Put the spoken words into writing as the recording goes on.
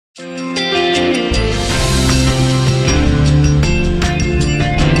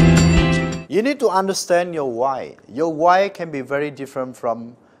You need to understand your why. Your why can be very different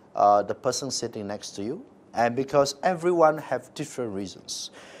from the person sitting next to you, and because everyone have different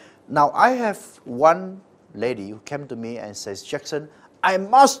reasons. Now, I have one lady who came to me and says, Jackson, I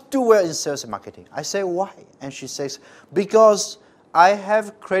must do well in sales and marketing. I say, why? And she says, because I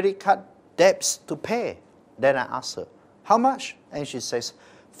have credit card debts to pay. Then I ask her, how much? And she says,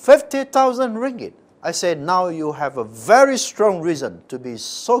 50,000 ringgit. I said, now you have a very strong reason to be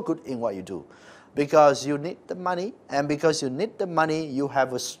so good in what you do. Because you need the money, and because you need the money, you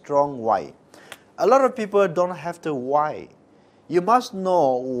have a strong why. A lot of people don't have the why. You must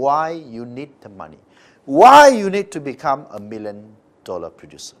know why you need the money. Why you need to become a $1 million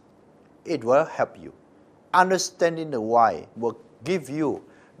producer. It will help you. Understanding the why will give you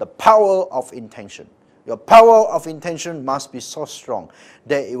the power of intention. Your power of intention must be so strong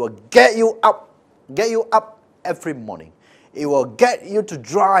that it will get you up every morning. It will get you to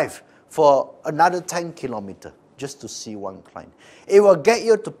drive for another 10 kilometers just to see one client. It will get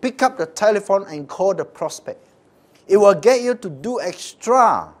you to pick up the telephone and call the prospect. It will get you to do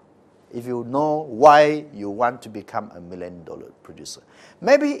extra if you know why you want to become a $1 million producer.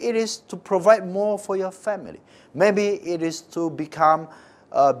 Maybe it is to provide more for your family. Maybe it is to become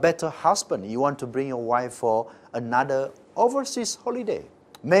a better husband. You want to bring your wife for another overseas holiday.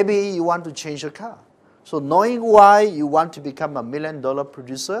 Maybe you want to change your car. So knowing why you want to become a $1 million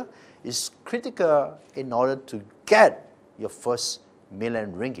producer is critical in order to get your first $1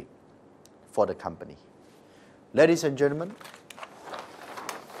 million ringgit for the company. Ladies and gentlemen,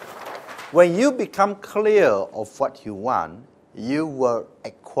 when you become clear of what you want, you will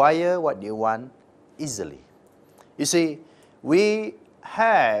acquire what you want easily. You see, we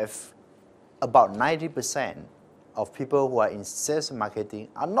have about 90% of people who are in sales and marketing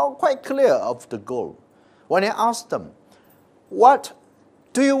are not quite clear of the goal. When I ask them, what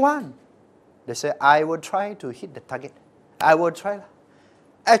do you want? They say, I will try to hit the target. I will try.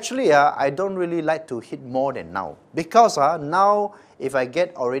 Actually, I don't really like to hit more than now. Because now, if I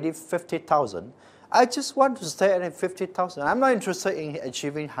get already 50,000, I just want to stay at 50,000. I'm not interested in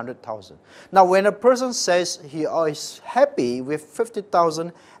achieving 100,000. Now, when a person says he is happy with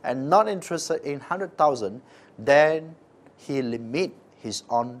 50,000 and not interested in 100,000, then he limits his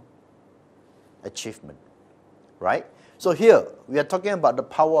own achievement, right? So here, we are talking about the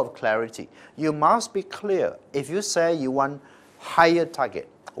power of clarity. You must be clear. If you say you want higher target,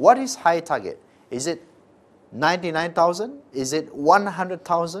 what is high target? Is it 99,000? Is it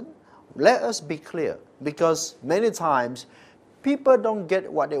 100,000? Let us be clear, because many times people don't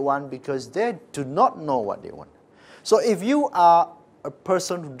get what they want because they do not know what they want. So if you are a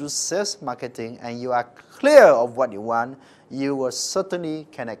person who does sales marketing and you are clear of what you want, you will certainly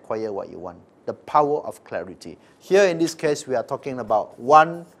can acquire what you want. The power of clarity. Here in this case, we are talking about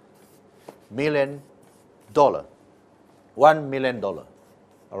 $1 million. $1 million. All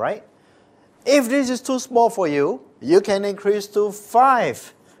right? If this is too small for you, you can increase to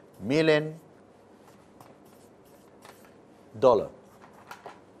 $5 million.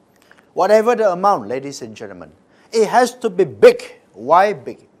 Whatever the amount, ladies and gentlemen, it has to be big. Why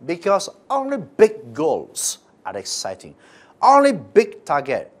big? Because only big goals are exciting. Only big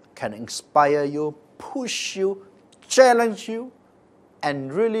target can inspire you, push you, challenge you,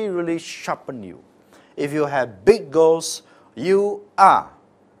 and really, really sharpen you. If you have big goals, you are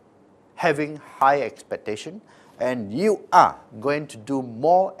having high expectation, and you are going to do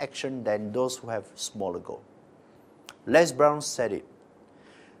more action than those who have smaller goals. Les Brown said it.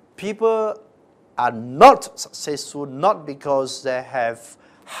 People are not successful not because they have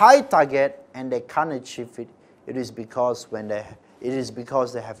high target and they can't achieve it. It is because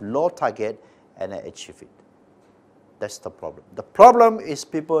they have low target and they achieve it. That's the problem. The problem is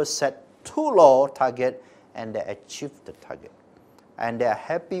people set too low target and they achieve the target. And they are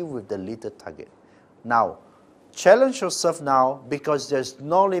happy with the little target. Now, challenge yourself now, because there's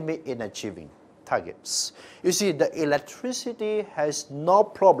no limit in achieving targets. You see, the electricity has no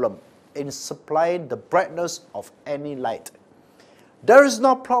problem in supplying the brightness of any light. There is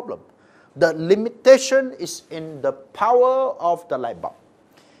no problem. The limitation is in the power of the light bulb.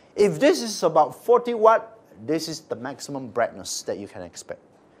 If this is about 40 watt, this is the maximum brightness that you can expect.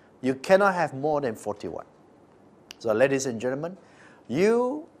 You cannot have more than 40 watt. So ladies and gentlemen,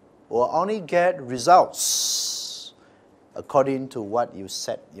 you will only get results according to what you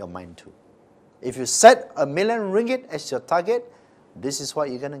set your mind to. If you set $1 million ringgit as your target, this is what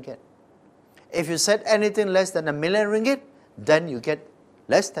you're going to get. If you set anything less than $1 million ringgit, then you get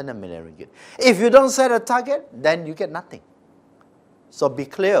less than $1 million ringgit. If you don't set a target, then you get nothing. So be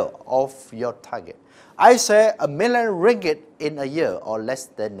clear of your target. I say $1 million ringgit in a year or less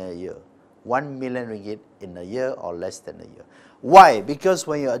than a year. 1 million ringgit in a year or less than a year. Why? Because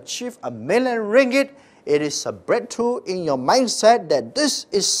when you achieve 1 million ringgit, it is a breakthrough in your mindset that this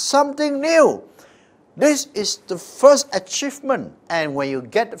is something new. This is the first achievement. And when you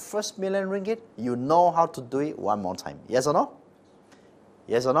get the first 1 million ringgit, you know how to do it one more time. Yes or no?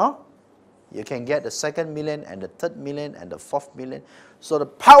 Yes or no? You can get the second million and the third million and the fourth million. So the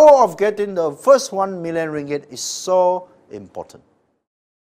power of getting the first 1 million ringgit is so important.